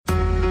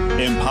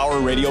Empower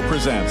Radio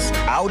presents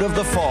Out of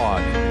the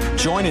Fog.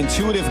 Join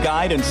intuitive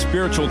guide and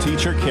spiritual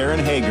teacher Karen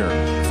Hager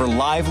for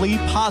lively,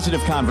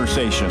 positive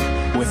conversation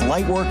with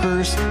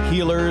lightworkers,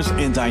 healers,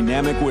 and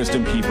dynamic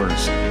wisdom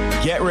keepers.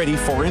 Get ready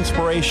for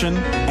inspiration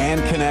and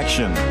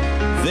connection.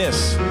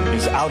 This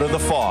is Out of the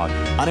Fog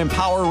on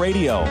Empower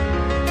Radio.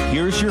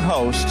 Here's your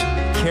host,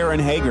 Karen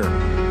Hager.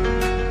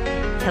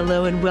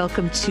 Hello and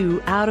welcome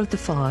to Out of the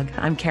Fog.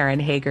 I'm Karen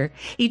Hager.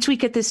 Each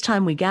week at this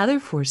time, we gather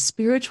for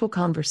spiritual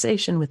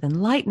conversation with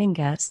enlightening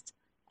guests,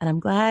 and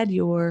I'm glad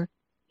you're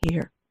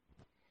here.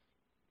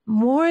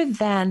 More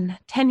than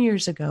 10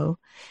 years ago,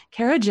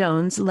 Cara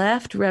Jones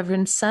left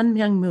Reverend Sun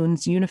Myung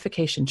Moon's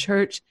Unification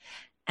Church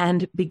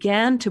and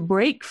began to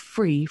break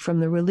free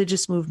from the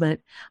religious movement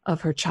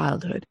of her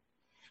childhood.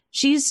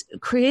 She's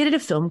created a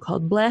film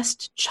called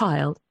Blessed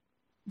Child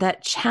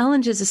that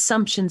challenges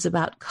assumptions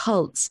about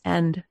cults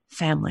and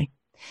family.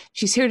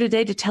 She's here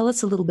today to tell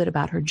us a little bit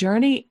about her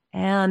journey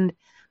and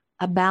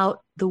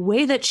about the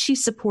way that she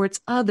supports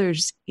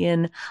others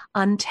in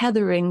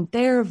untethering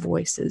their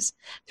voices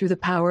through the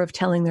power of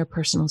telling their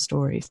personal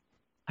stories.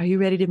 Are you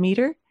ready to meet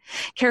her?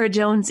 Cara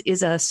Jones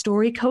is a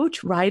story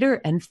coach,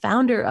 writer, and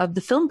founder of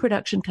the film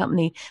production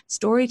company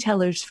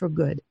Storytellers for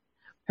Good.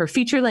 Her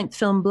feature-length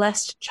film,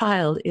 Blessed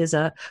Child, is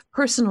a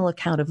personal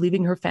account of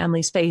leaving her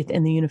family's faith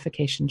in the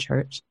Unification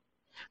Church.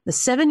 The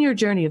 7-year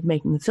journey of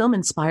making the film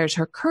inspires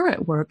her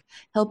current work,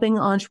 helping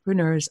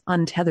entrepreneurs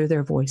untether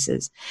their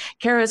voices.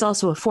 Cara is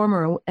also a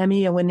former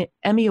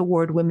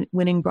Emmy-Award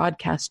winning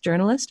broadcast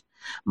journalist,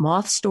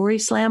 Moth Story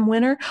Slam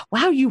winner.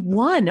 Wow, you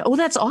won. Oh,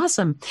 that's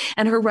awesome.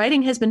 And her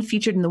writing has been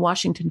featured in the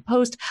Washington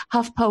Post,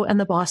 HuffPost, and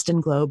the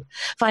Boston Globe.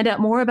 Find out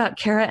more about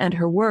Cara and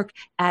her work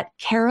at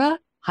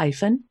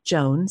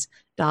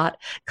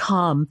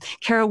Cara-Jones.com.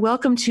 Cara,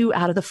 welcome to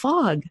Out of the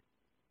Fog.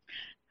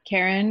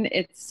 Karen,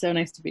 it's so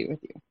nice to be with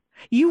you.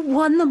 You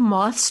won the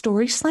Moth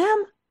Story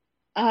Slam?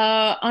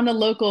 On a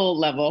local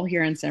level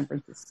here in San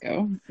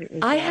Francisco.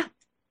 I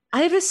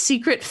have a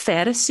secret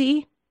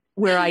fantasy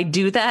where I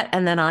do that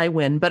and then I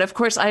win. But of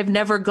course, I've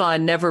never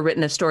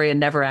written a story and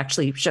never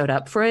actually showed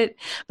up for it.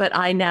 But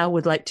I now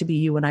would like to be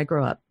you when I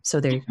grow up. So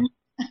there you go.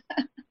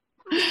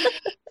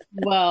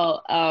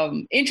 Well,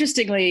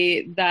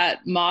 interestingly,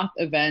 that Moth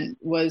event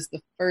was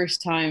the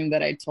first time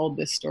that I told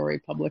this story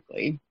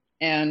publicly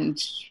and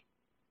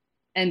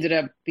ended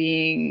up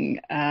being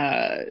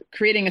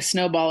creating a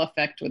snowball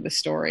effect with the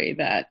story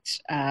that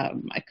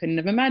I couldn't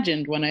have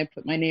imagined when I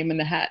put my name in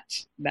the hat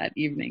that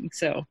evening.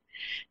 So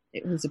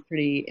it was a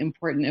pretty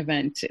important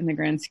event in the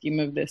grand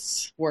scheme of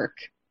this work.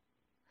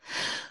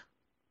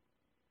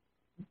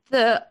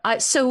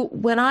 So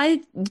when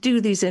I do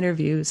these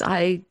interviews,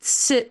 I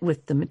sit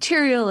with the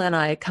material and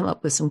I come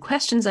up with some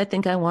questions I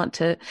think I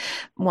wanted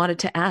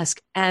to ask.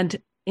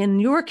 And in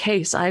your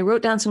case, I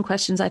wrote down some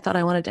questions I thought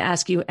I wanted to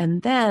ask you,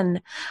 and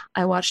then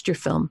I watched your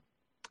film.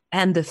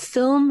 And the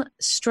film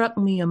struck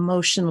me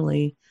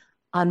emotionally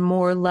on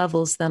more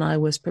levels than I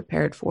was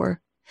prepared for.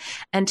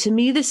 And to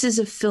me, this is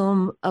a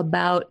film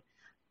about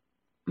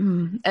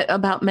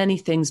many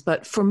things,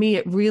 but for me,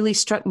 it really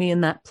struck me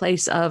in that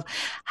place of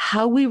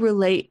how we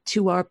relate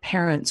to our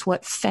parents,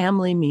 what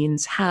family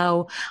means,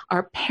 how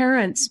our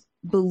parents'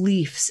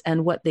 beliefs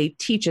and what they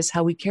teach us,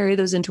 how we carry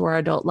those into our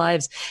adult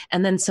lives,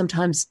 and then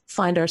sometimes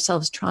find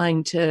ourselves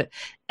trying to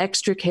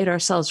extricate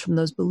ourselves from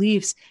those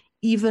beliefs,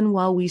 even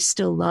while we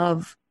still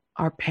love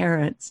our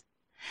parents.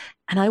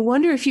 And I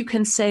wonder if you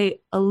can say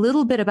a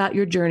little bit about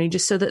your journey,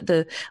 just so that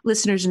the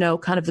listeners know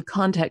kind of the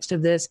context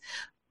of this.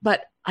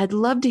 But I'd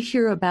love to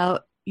hear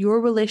about your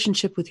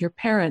relationship with your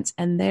parents,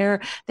 and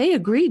they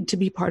agreed to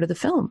be part of the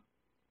film.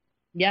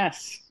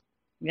 Yes,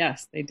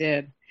 they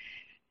did.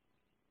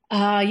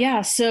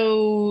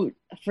 So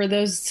for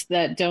those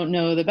that don't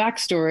know the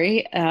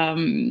backstory,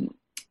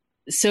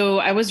 so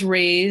I was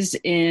raised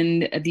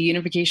in the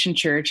Unification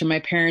Church, and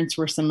my parents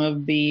were some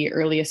of the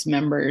earliest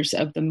members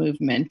of the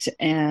movement.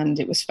 And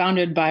it was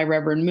founded by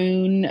Reverend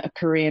Moon, a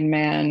Korean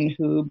man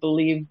who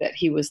believed that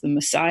he was the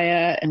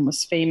Messiah and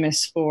was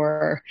famous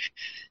for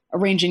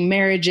arranging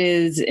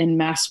marriages and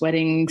mass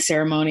wedding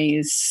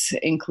ceremonies,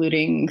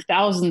 including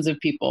thousands of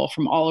people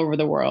from all over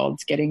the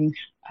world getting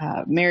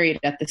married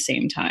at the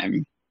same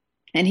time.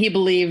 And he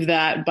believed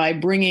that by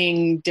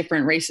bringing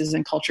different races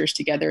and cultures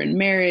together in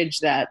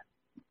marriage, that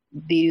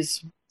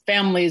these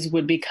families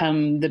would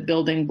become the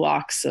building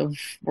blocks of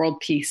world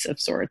peace of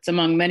sorts,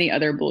 among many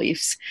other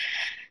beliefs.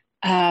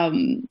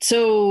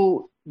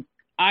 So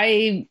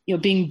I,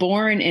 being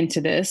born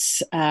into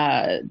this,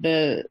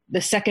 the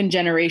second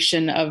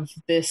generation of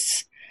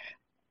this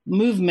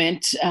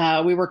movement,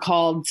 we were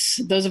called,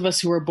 those of us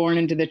who were born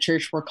into the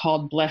church were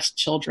called blessed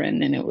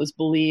children. And it was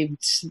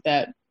believed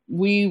that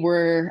we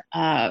were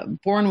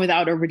born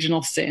without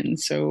original sin.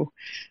 So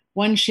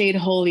one shade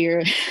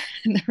holier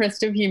than the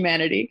rest of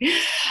humanity.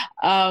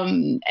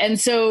 And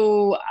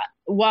so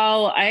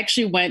while I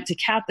actually went to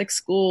Catholic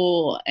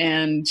school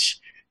and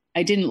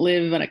I didn't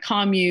live in a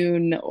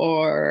commune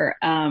or,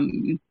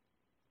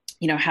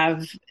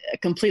 have a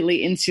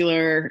completely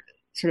insular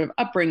sort of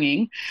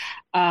upbringing,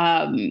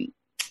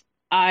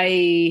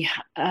 I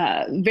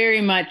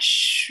very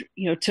much,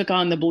 took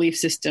on the belief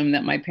system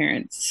that my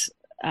parents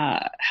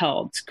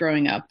held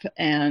growing up,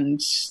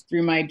 and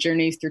through my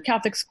journeys through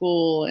Catholic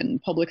school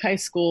and public high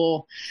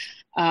school,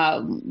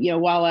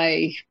 while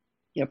I,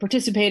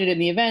 participated in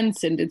the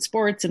events and did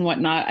sports and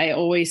whatnot, I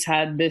always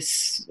had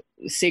this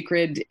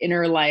sacred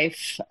inner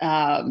life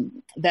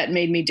that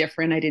made me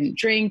different. I didn't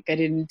drink, I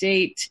didn't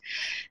date,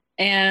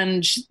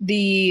 and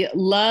the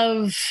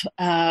love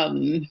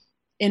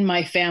in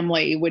my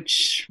family,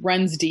 which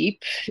runs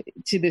deep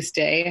to this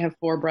day, I have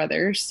 4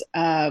 brothers,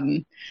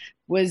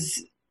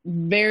 was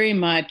very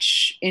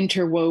much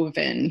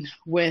interwoven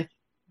with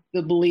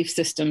the belief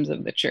systems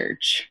of the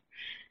church.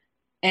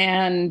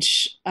 And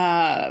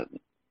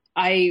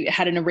I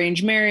had an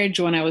arranged marriage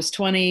when I was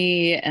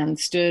 20 and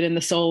stood in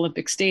the Seoul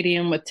Olympic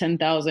Stadium with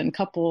 10,000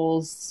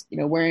 couples,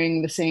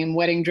 wearing the same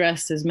wedding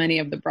dress as many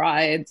of the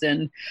brides.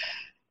 And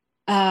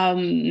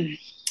I,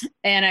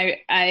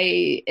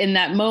 in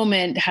that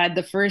moment, had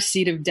the first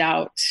seed of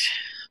doubt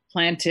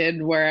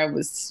planted, where I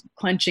was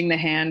clenching the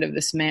hand of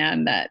this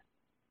man that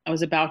I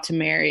was about to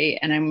marry,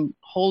 and I'm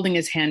holding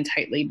his hand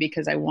tightly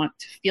because I want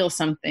to feel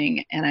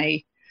something, and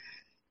I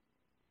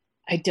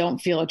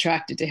don't feel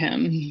attracted to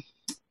him.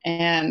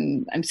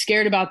 And I'm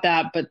scared about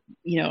that, but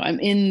I'm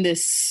in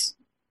this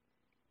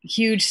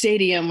huge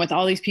stadium with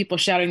all these people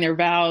shouting their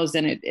vows,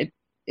 and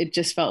it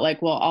just felt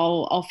like, well,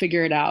 I'll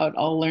figure it out.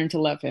 I'll learn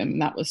to love him.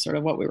 And that was sort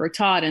of what we were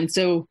taught. And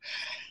so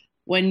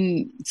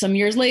when some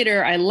years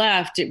later I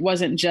left, it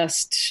wasn't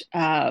just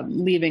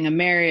leaving a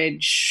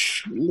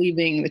marriage,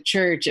 leaving the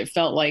church. It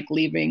felt like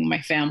leaving my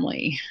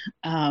family,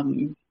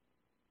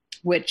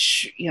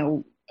 which,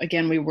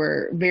 again, we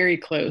were very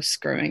close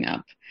growing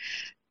up.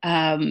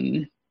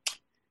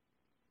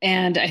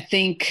 And I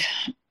think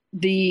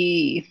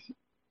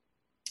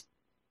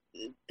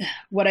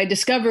what I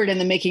discovered in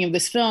the making of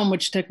this film,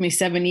 which took me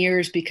 7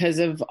 years because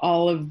of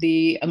all of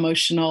the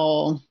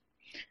emotional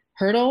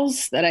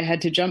hurdles that I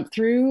had to jump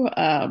through.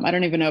 I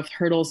don't even know if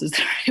hurdles is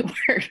the right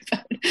word,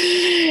 but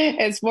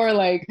it's more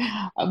like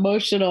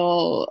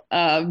emotional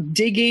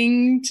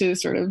digging to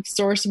sort of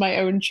source my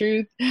own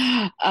truth.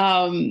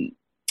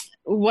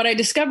 What I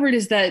discovered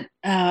is that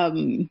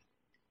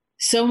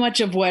so much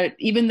of what,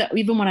 even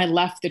when I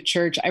left the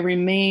church, I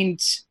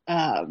remained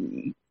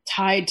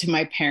tied to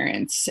my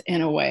parents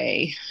in a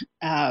way.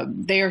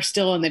 They are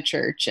still in the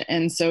church.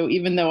 And so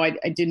even though I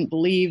didn't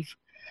believe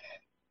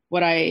what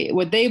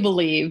they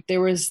believed,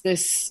 there was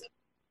this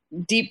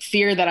deep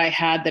fear that I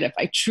had that if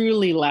I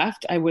truly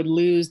left, I would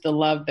lose the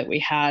love that we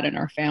had in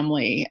our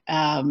family.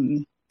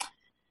 And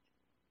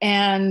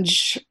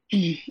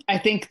I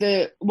think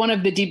one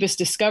of the deepest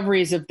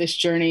discoveries of this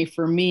journey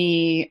for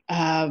me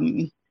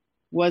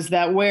was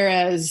that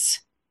whereas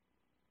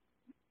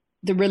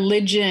the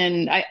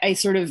religion, I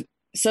sort of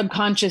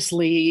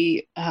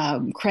subconsciously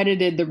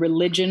credited the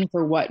religion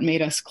for what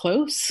made us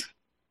close.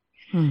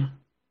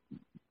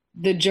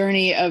 The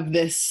journey of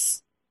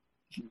this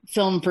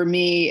film for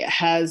me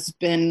has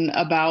been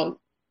about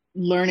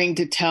learning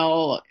to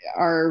tell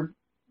our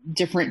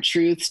different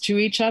truths to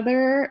each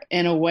other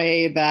in a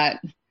way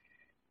that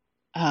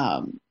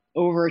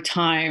over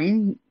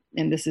time,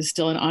 and this is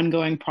still an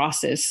ongoing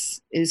process,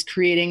 is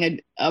creating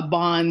a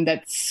bond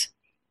that's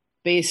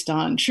based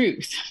on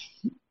truth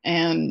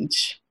and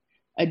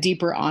a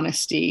deeper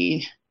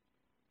honesty,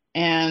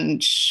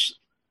 and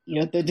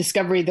the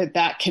discovery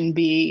that can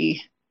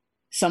be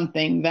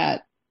something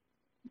that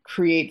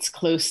creates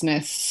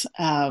closeness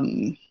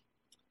of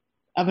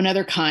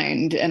another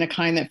kind, and a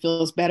kind that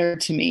feels better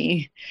to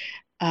me,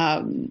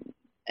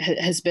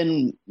 has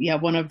been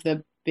one of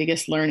the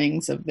biggest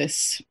learnings of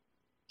this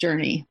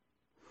journey.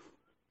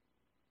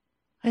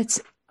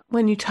 It's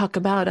when you talk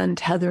about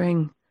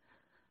untethering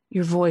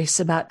your voice,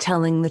 about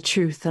telling the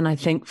truth. And I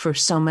think for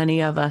so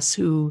many of us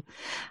who,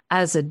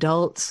 as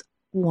adults,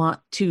 want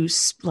to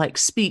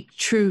speak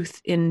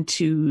truth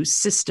into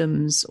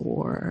systems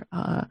or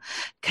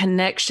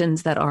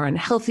connections that are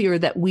unhealthy or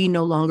that we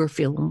no longer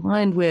feel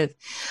aligned with,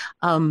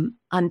 maybe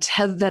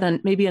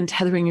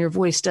untethering your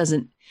voice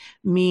doesn't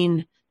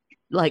mean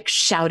like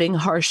shouting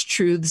harsh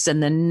truths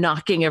and then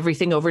knocking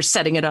everything over,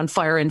 setting it on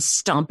fire and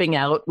stomping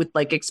out with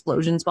like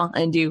explosions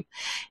behind you.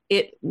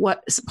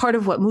 Part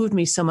of what moved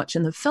me so much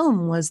in the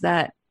film was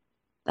that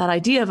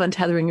idea of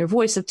untethering your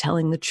voice, of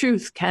telling the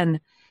truth,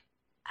 can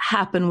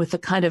happen with a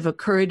kind of a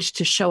courage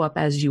to show up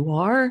as you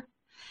are,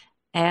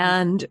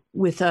 and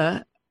with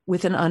an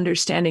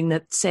understanding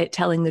that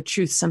telling the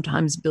truth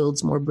sometimes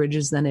builds more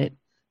bridges than it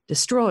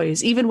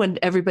destroys, even when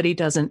everybody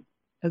doesn't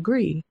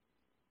agree.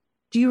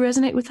 Do you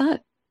resonate with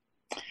that?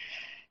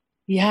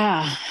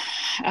 Yeah,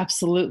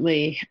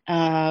 absolutely.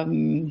 I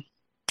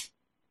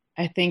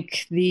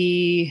think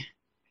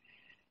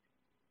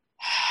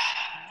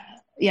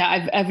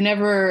I've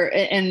never,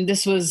 and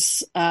this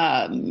was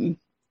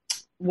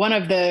one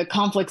of the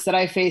conflicts that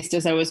I faced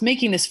as I was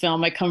making this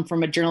film. I come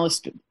from a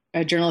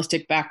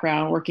journalistic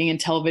background, working in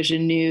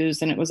television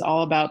news, and it was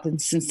all about the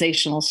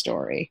sensational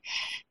story.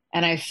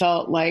 And I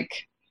felt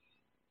like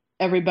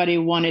everybody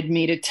wanted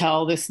me to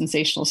tell this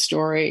sensational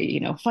story,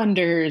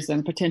 funders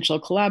and potential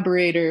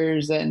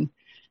collaborators. And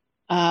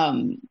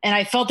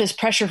I felt this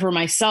pressure for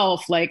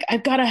myself, like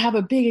I've got to have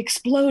a big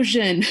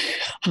explosion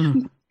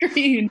on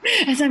screen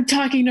as I'm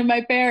talking to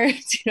my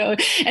parents,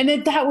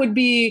 and that would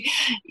be,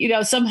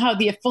 somehow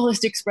the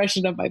fullest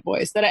expression of my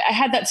voice, that I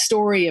had that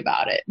story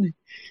about it.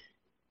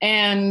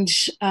 And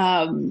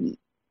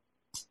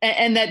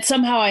that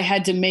somehow I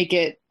had to make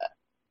it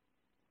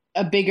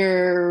a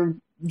bigger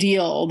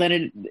deal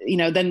than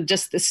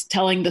just this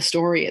telling the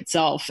story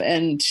itself.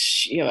 And,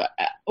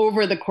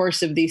 over the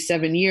course of these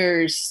 7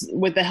 years,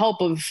 with the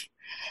help of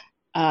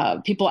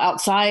people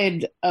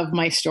outside of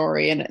my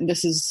story, and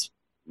this is,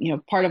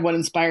 part of what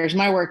inspires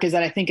my work, is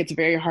that I think it's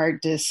very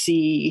hard to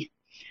see.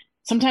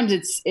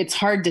 Sometimes it's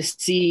hard to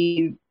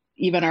see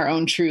even our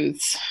own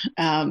truths.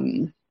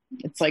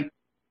 It's like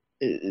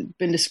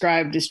been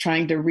described as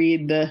trying to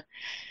read the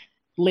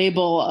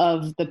label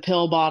of the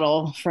pill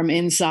bottle from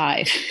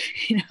inside,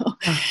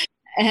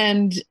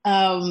 and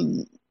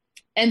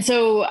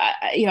so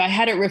I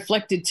had it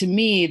reflected to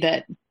me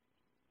that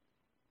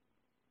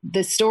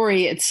the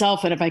story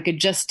itself, and if I could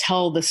just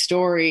tell the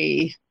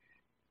story,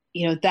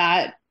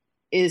 that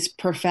is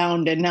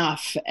profound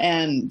enough.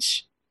 And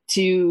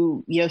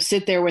to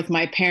sit there with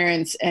my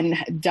parents and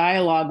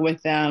dialogue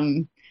with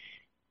them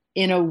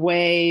in a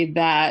way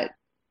that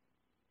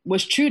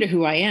was true to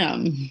who I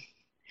am,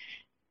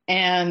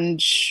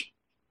 and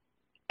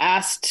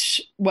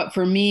asked what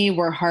for me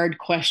were hard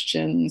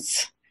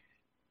questions,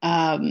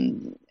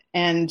 and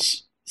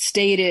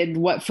stated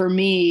what for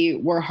me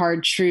were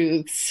hard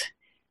truths,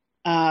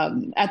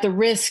 at the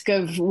risk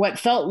of what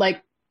felt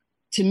like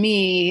to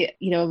me,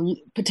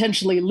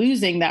 potentially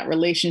losing that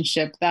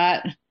relationship.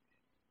 That's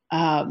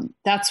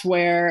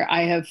where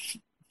I have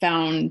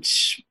found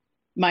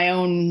my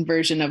own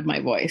version of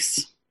my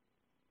voice.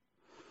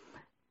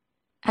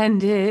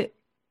 And it,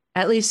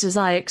 at least as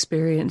I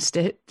experienced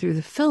it through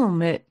the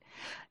film,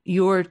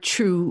 your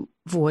true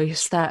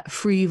voice, that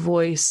free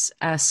voice,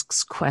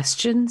 asks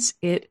questions.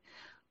 It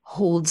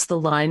holds the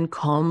line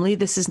calmly.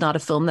 This is not a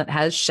film that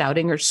has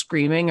shouting or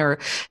screaming or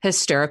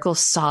hysterical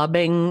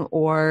sobbing,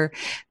 or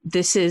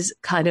this is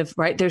kind of,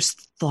 right, there's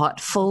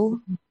thoughtful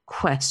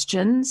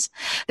questions.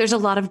 There's a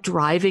lot of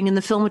driving in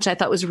the film, which I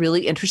thought was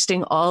really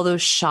interesting. All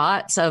those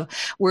shots of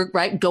we're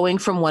going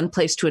from one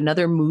place to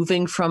another,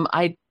 moving from,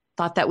 I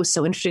thought that was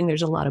so interesting.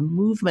 There's a lot of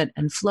movement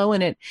and flow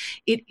in it.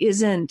 It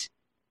isn't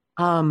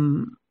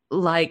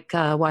like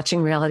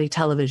watching reality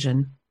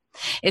television.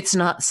 It's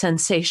not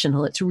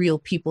sensational. It's real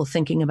people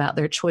thinking about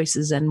their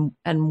choices and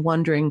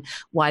wondering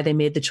why they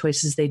made the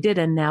choices they did.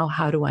 And now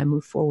how do I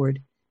move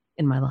forward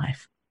in my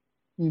life?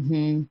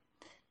 Mm-hmm.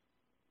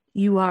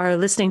 You are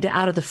listening to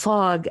Out of the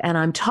Fog, and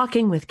I'm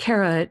talking with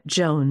Cara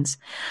Jones.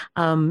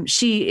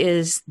 She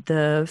is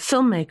the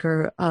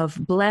filmmaker of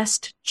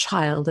Blessed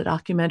Child, a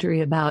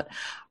documentary about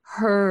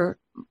her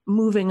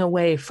moving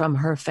away from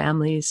her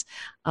family's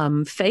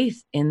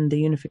faith in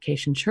the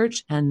Unification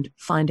Church and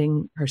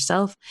finding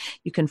herself.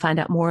 You can find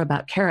out more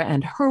about Cara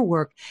and her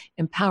work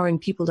empowering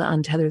people to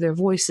untether their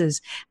voices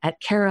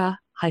at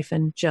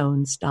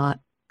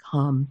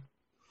cara-jones.com.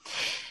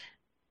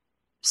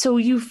 So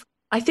you've,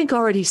 I think,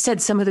 already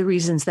said some of the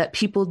reasons that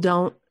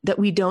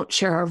we don't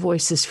share our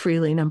voices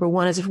freely. Number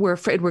one is if we're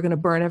afraid we're going to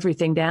burn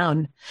everything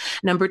down.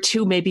 Number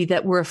two, maybe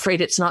that we're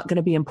afraid it's not going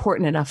to be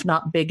important enough,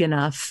 not big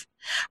enough,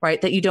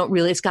 right? That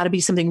it's got to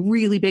be something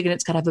really big and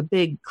it's got to have a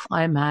big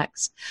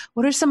climax.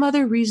 What are some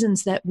other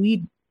reasons that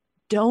we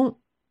don't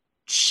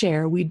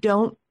share, we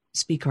don't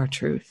speak our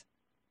truth?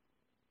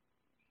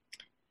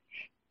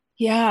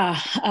 Yeah.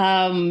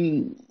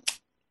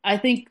 I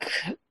think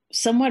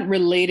somewhat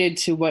related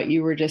to what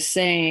you were just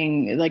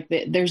saying, like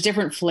there's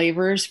different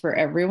flavors for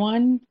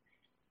everyone.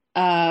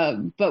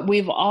 But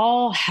we've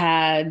all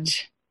had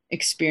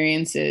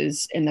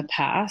experiences in the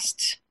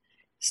past,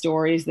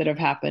 stories that have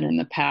happened in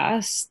the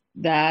past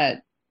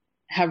that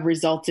have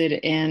resulted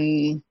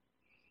in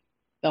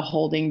the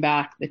holding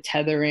back, the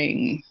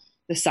tethering,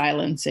 the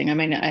silencing. I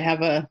mean, I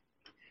have a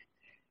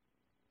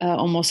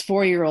almost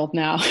 4-year-old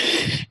now.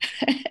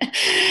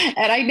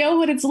 And I know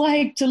what it's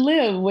like to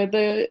live with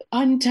an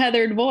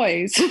untethered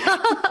voice.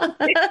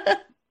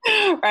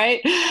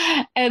 Right.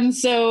 And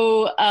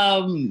so,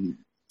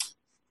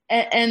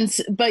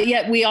 but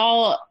yet we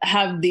all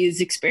have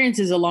these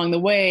experiences along the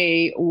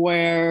way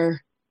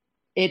where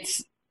it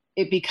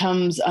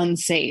becomes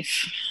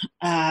unsafe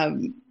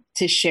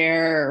to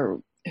share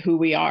who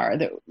we are,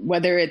 that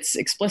whether it's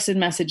explicit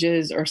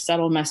messages or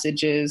subtle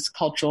messages,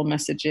 cultural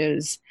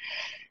messages.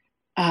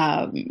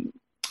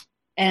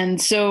 And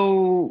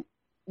so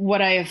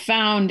what I have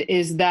found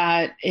is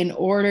that in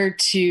order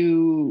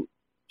to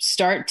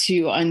start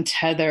to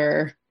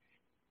untether,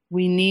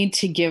 we need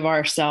to give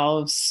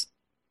ourselves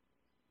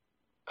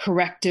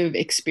corrective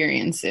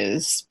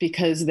experiences,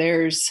 because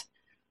there's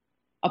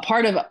a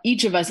part of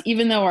each of us,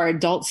 even though our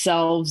adult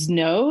selves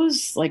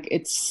knows, like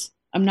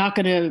I'm not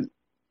going to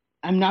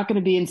I'm not going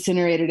to be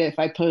incinerated if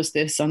I post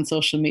this on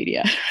social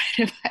media.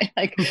 If I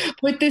like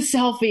put this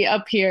selfie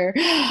up here,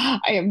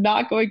 I am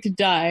not going to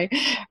die,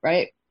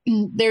 right?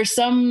 There's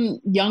some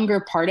younger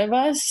part of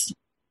us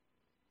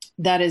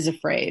that is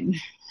afraid.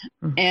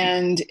 Mm-hmm.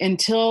 And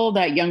until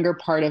that younger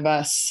part of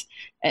us,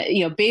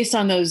 based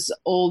on those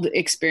old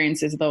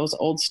experiences, those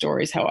old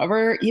stories,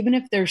 however, even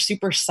if they're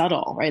super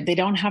subtle, right? They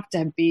don't have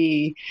to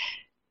be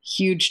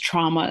huge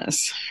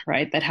traumas,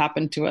 right? That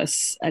happened to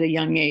us at a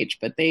young age,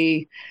 but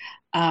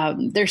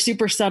they're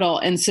super subtle.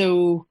 And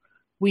so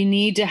we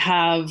need to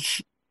have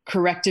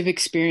corrective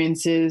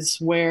experiences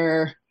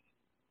where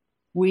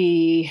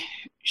we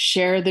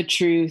share the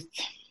truth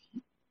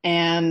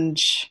and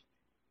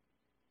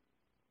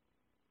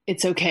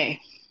it's okay.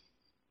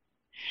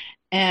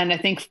 And I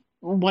think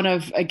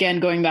again,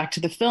 going back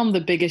to the film,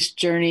 the biggest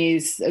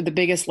journeys, the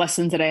biggest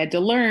lessons that I had to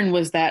learn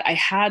was that I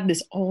had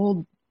this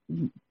old,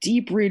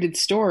 deep-rooted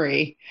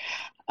story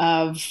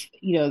of,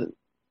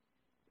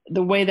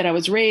 the way that I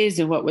was raised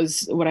and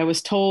what I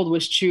was told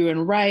was true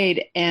and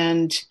right.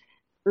 And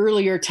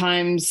earlier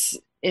times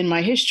in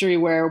my history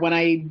where when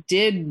I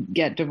did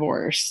get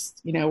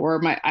divorced,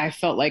 I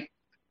felt like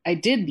I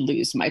did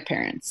lose my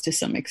parents to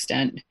some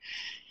extent.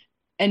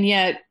 And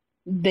yet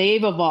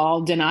they've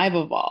evolved and I've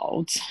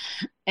evolved.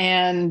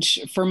 And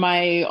for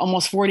my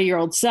almost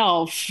 40-year-old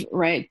self,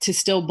 right, to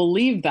still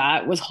believe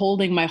that was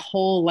holding my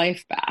whole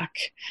life back.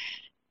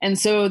 And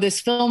so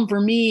this film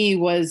for me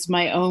was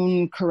my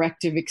own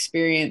corrective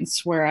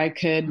experience where I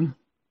could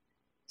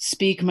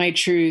speak my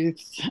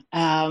truth,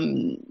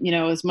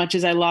 as much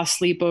as I lost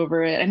sleep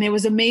over it. And it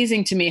was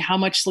amazing to me how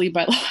much sleep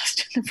I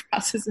lost in the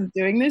process of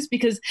doing this,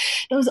 because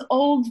those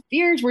old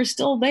fears were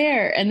still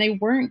there and they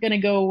weren't going to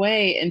go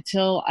away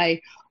until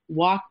I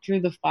walked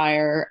through the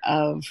fire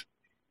of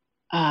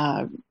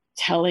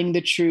telling the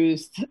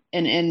truth.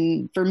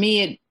 And for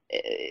me,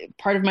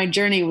 part of my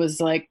journey was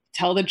like,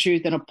 tell the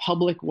truth in a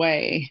public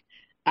way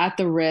at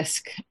the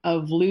risk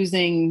of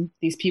losing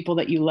these people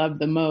that you love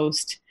the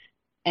most,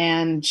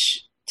 and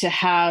to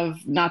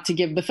have, not to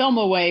give the film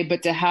away,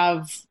 but to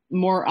have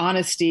more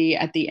honesty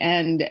at the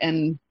end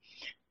and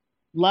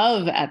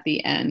love at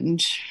the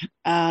end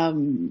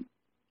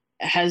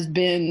has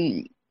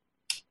been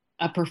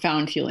a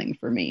profound healing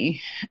for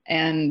me.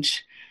 And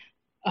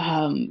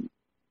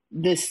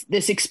this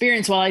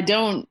experience, while I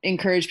don't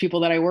encourage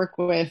people that I work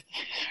with,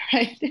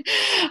 right,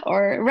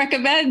 or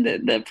recommend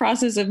the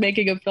process of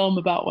making a film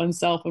about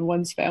oneself and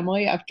one's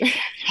family after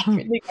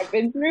everything I've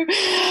been through,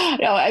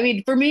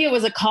 for me, it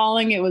was a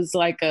calling. It was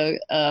like a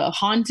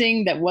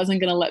haunting that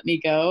wasn't going to let me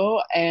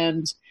go.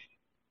 And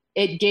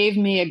it gave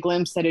me a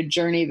glimpse at a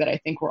journey that I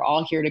think we're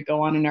all here to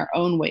go on in our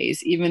own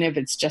ways, even if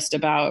it's just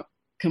about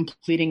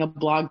completing a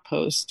blog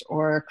post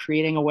or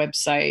creating a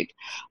website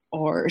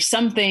or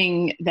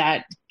something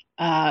that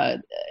I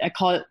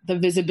call it the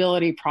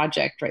visibility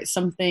project, right?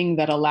 Something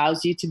that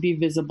allows you to be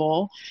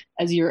visible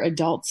as your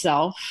adult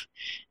self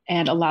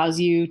and allows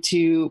you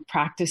to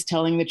practice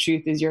telling the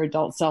truth as your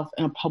adult self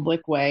in a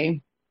public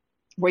way,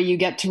 where you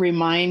get to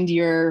remind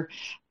your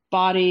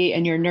body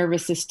and your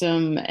nervous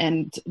system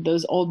and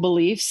those old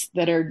beliefs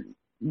that are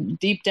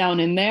deep down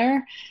in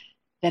there,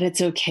 that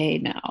it's okay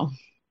now,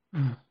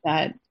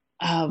 that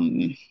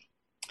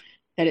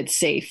it's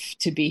safe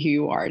to be who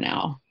you are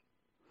now.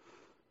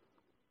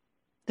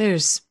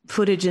 There's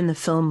footage in the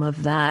film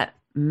of that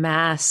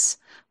mass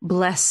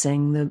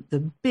blessing,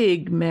 the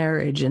big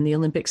marriage in the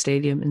Olympic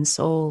Stadium in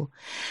Seoul.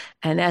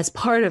 And as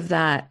part of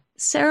that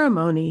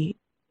ceremony,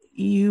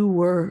 you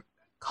were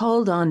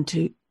called on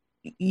to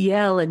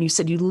yell, and you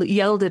said you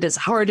yelled it as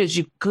hard as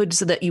you could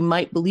so that you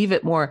might believe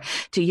it more,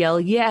 to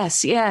yell,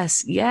 yes,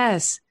 yes,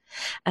 yes.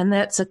 And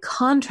that's a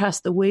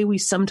contrast, the way we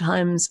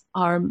sometimes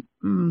are,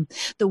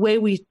 the way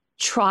we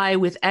try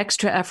with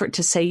extra effort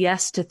to say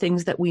yes to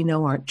things that we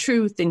know aren't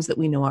true, things that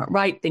we know aren't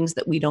right, things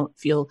that we don't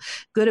feel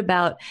good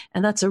about.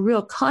 And that's a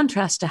real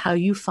contrast to how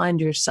you find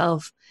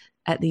yourself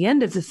at the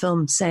end of the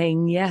film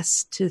saying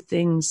yes to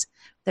things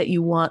that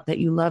you want, that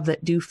you love,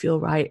 that do feel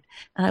right.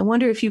 And I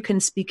wonder if you can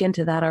speak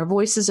into that. Our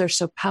voices are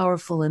so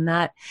powerful, and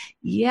that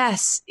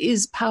yes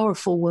is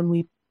powerful when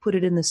we put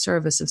it in the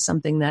service of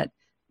something that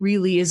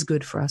really is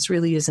good for us,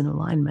 really is in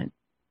alignment.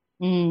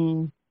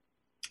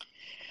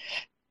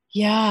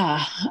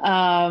 Yeah.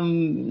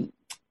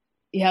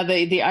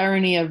 The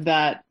irony of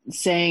that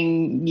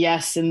saying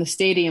yes in the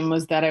stadium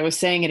was that I was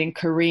saying it in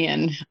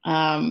Korean,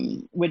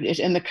 and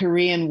the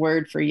Korean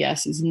word for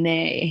yes is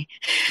nay.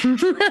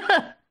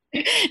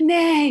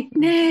 Nay,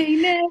 nay,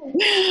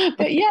 nay.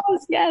 But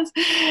yes, yes.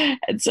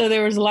 And so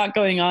there was a lot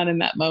going on in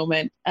that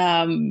moment.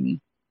 I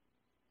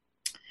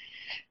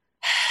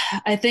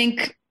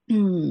think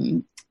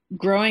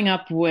growing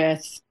up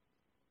with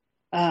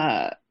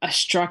a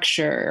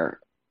structure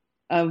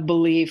of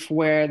belief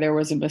where there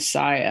was a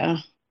Messiah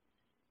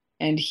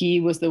and he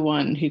was the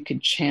one who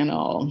could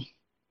channel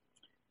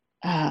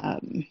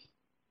the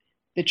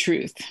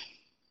truth.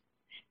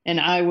 And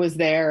I was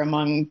there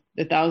among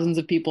the thousands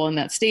of people in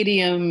that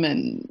stadium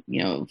and,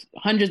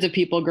 hundreds of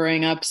people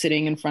growing up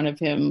sitting in front of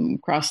him,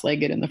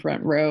 cross-legged in the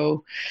front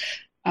row.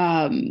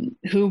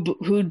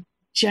 who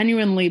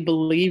genuinely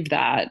believed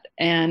that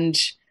and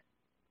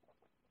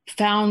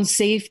found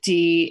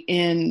safety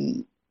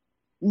in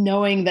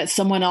knowing that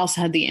someone else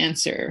had the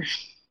answer.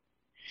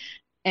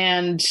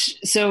 And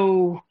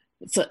so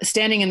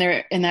standing in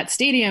there in that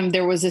stadium,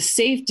 there was a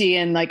safety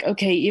in like,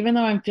 okay, even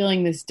though I'm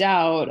feeling this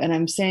doubt and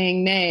I'm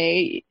saying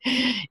nay,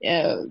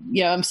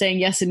 I'm saying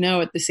yes and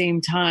no at the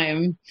same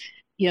time,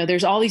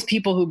 there's all these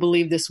people who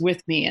believe this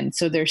with me. And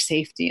so there's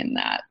safety in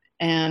that.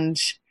 And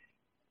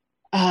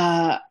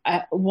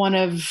one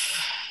of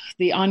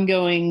the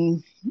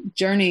ongoing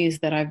journeys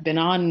that I've been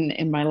on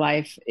in my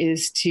life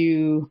is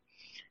to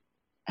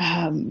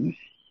find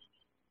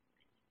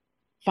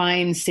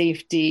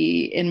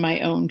safety in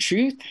my own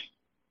truth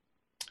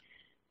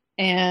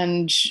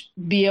and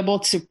be able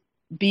to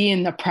be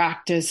in the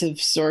practice of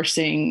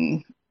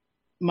sourcing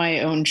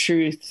my own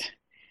truth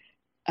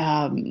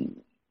and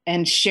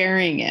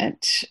sharing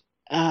it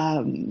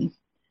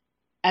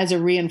as a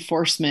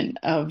reinforcement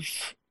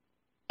of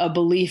a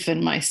belief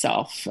in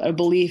myself, a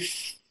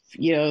belief,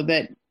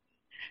 that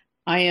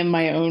I am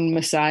my own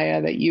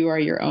Messiah, that you are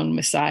your own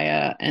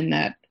Messiah, and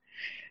that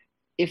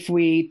if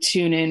we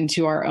tune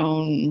into our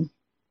own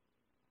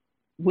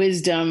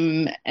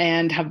wisdom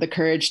and have the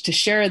courage to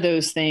share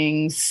those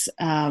things,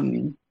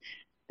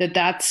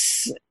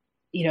 that's,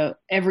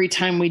 every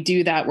time we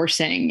do that, we're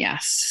saying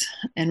yes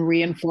and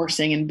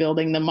reinforcing and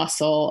building the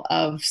muscle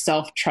of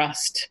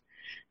self-trust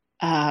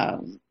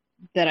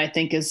that I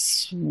think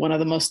is one of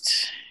the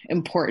most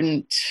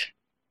important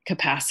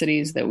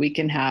capacities that we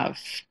can have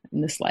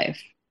in this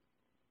life.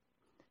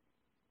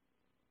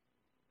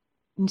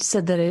 You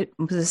said that it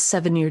was a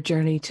 7-year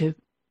journey to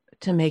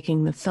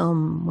making the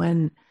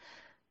film.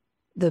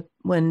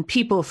 When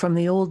people from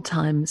the old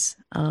times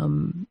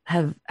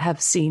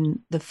have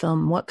seen the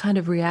film, what kind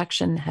of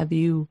reaction have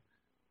you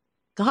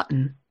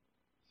gotten?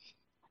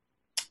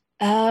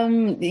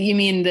 You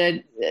mean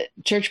the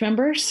church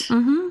members?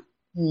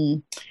 Mm-hmm.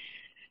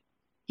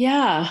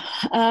 Yeah.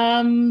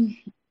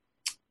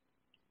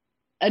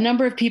 A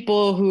number of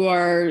people who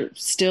are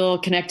still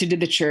connected to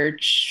the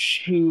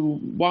church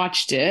who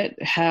watched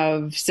it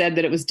have said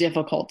that it was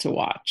difficult to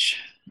watch.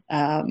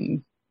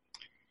 And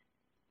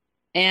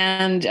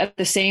at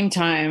the same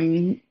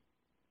time,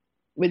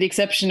 with the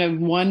exception of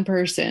one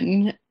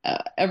person,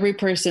 every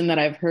person that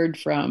I've heard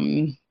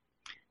from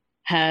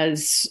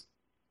has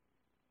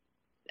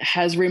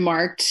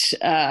remarked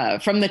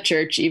from the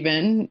church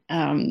even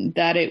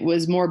that it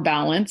was more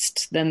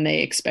balanced than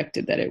they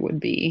expected that it would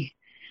be.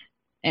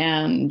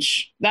 And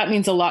that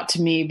means a lot to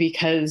me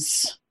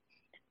because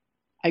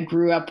I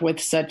grew up with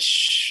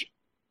such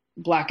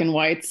black and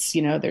whites,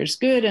 there's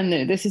good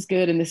and this is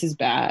good and this is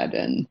bad.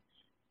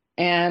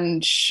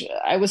 And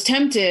I was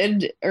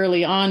tempted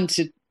early on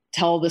to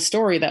tell the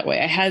story that way.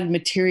 I had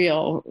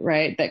material,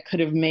 right, that could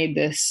have made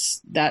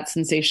that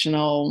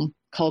sensational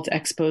cult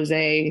expose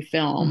film.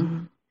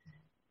 Mm-hmm.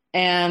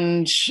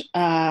 And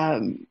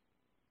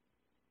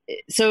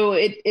so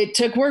it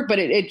took work, but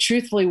it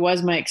truthfully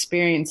was my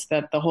experience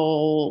that the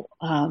whole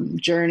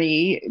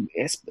journey,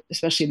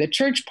 especially the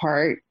church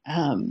part,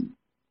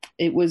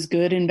 it was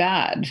good and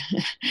bad,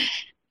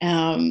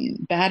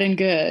 bad and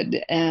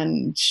good.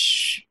 And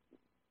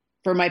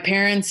for my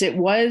parents, it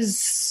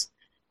was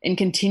and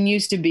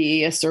continues to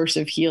be a source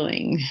of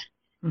healing.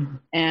 Mm-hmm.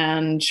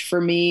 And for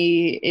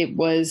me, it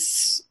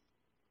was,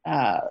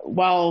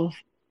 while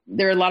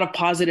there are a lot of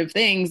positive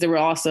things, there were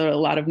also a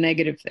lot of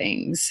negative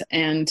things.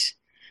 And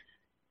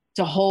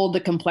to hold the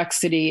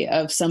complexity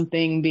of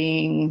something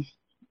being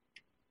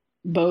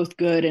both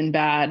good and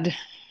bad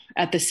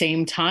at the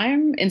same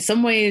time, in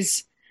some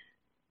ways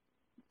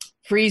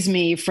frees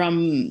me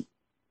from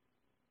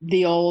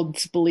the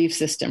old belief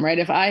system, right?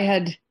 If I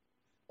had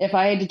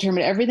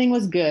determined everything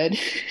was good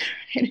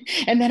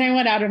and then I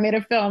went out and made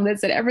a film that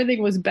said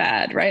everything was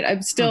bad, right?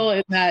 I'm still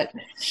in that,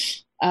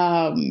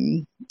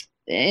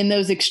 in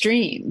those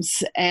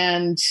extremes.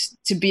 And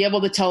to be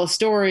able to tell a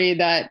story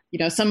that,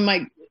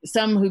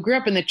 some who grew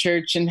up in the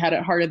church and had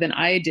it harder than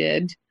I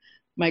did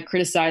might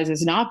criticize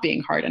as not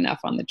being hard enough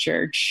on the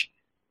church.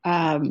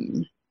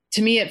 To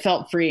me, it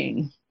felt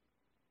freeing.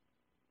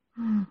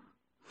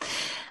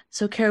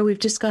 So, Cara, we've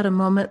just got a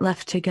moment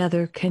left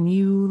together. Can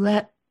you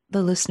let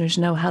the listeners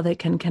know how they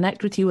can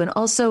connect with you and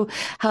also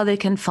how they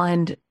can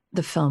find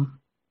the film?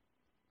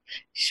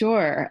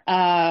 Sure.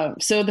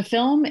 So the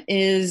film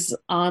is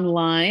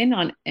online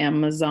on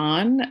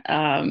Amazon,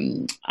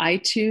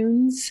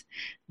 iTunes,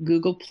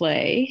 Google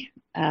Play.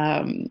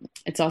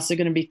 It's also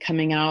going to be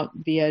coming out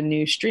via a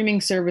new streaming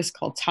service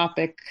called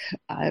Topic,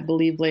 I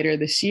believe later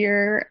this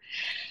year.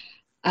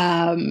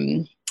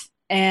 And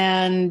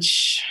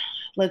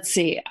let's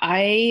see,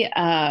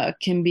 I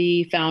can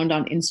be found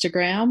on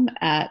Instagram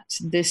at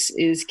This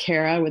Is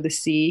Cara with a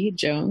C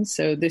Jones.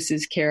 So This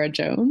Is Cara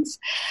Jones.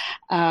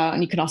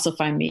 And you can also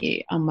find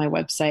me on my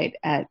website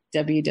at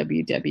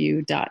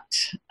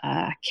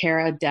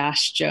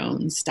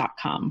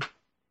www.cara-jones.com.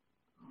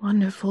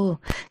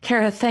 Wonderful.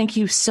 Cara, thank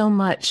you so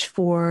much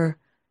for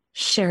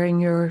sharing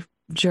your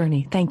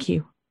journey. Thank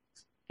you.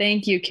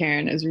 Thank you,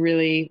 Karen. It was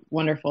really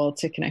wonderful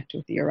to connect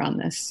with you around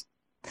this.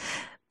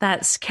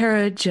 That's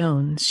Cara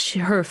Jones.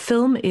 Her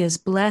film is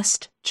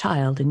Blessed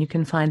Child, and you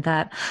can find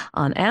that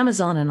on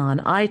Amazon and on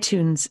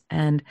iTunes,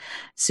 and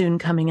soon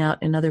coming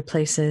out in other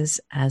places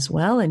as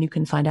well. And you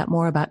can find out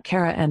more about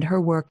Cara and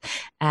her work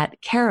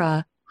at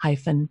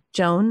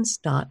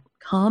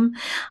cara-jones.com.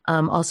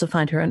 Also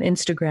find her on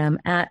Instagram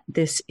at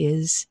This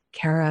Is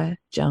Cara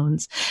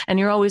Jones. And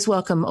you're always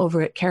welcome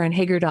over at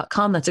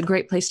KarenHager.com. That's a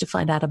great place to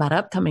find out about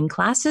upcoming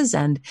classes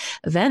and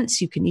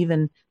events. You can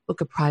even book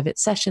a private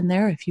session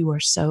there if you are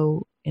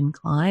so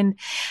inclined.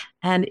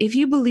 And if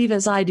you believe,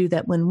 as I do,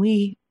 that when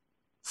we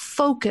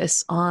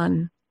focus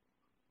on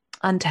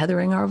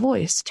untethering our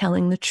voice,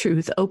 telling the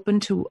truth,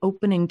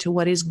 opening to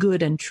what is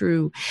good and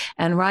true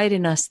and right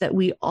in us, that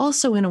we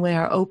also in a way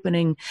are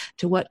opening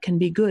to what can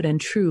be good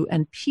and true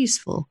and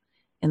peaceful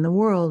in the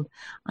world,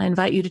 I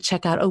invite you to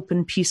check out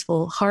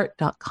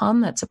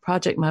openpeacefulheart.com. That's a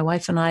project my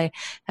wife and I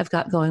have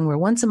got going where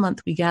once a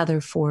month we gather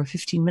for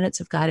 15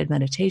 minutes of guided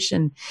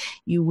meditation.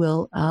 You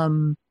will,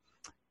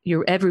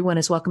 everyone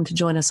is welcome to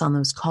join us on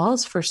those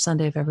calls, first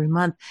Sunday of every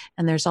month.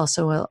 And there's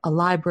also a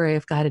library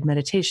of guided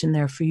meditation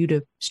there for you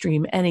to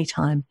stream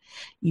anytime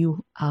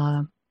you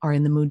are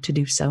in the mood to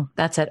do so.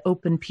 That's at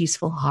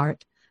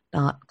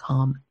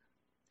openpeacefulheart.com.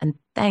 And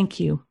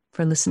thank you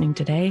for listening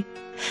today.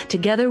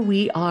 Together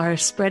we are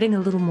spreading a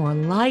little more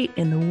light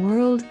in the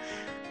world,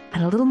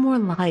 and a little more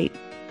light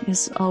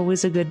is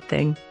always a good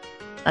thing.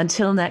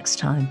 Until next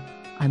time,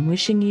 I'm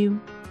wishing you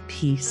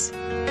peace.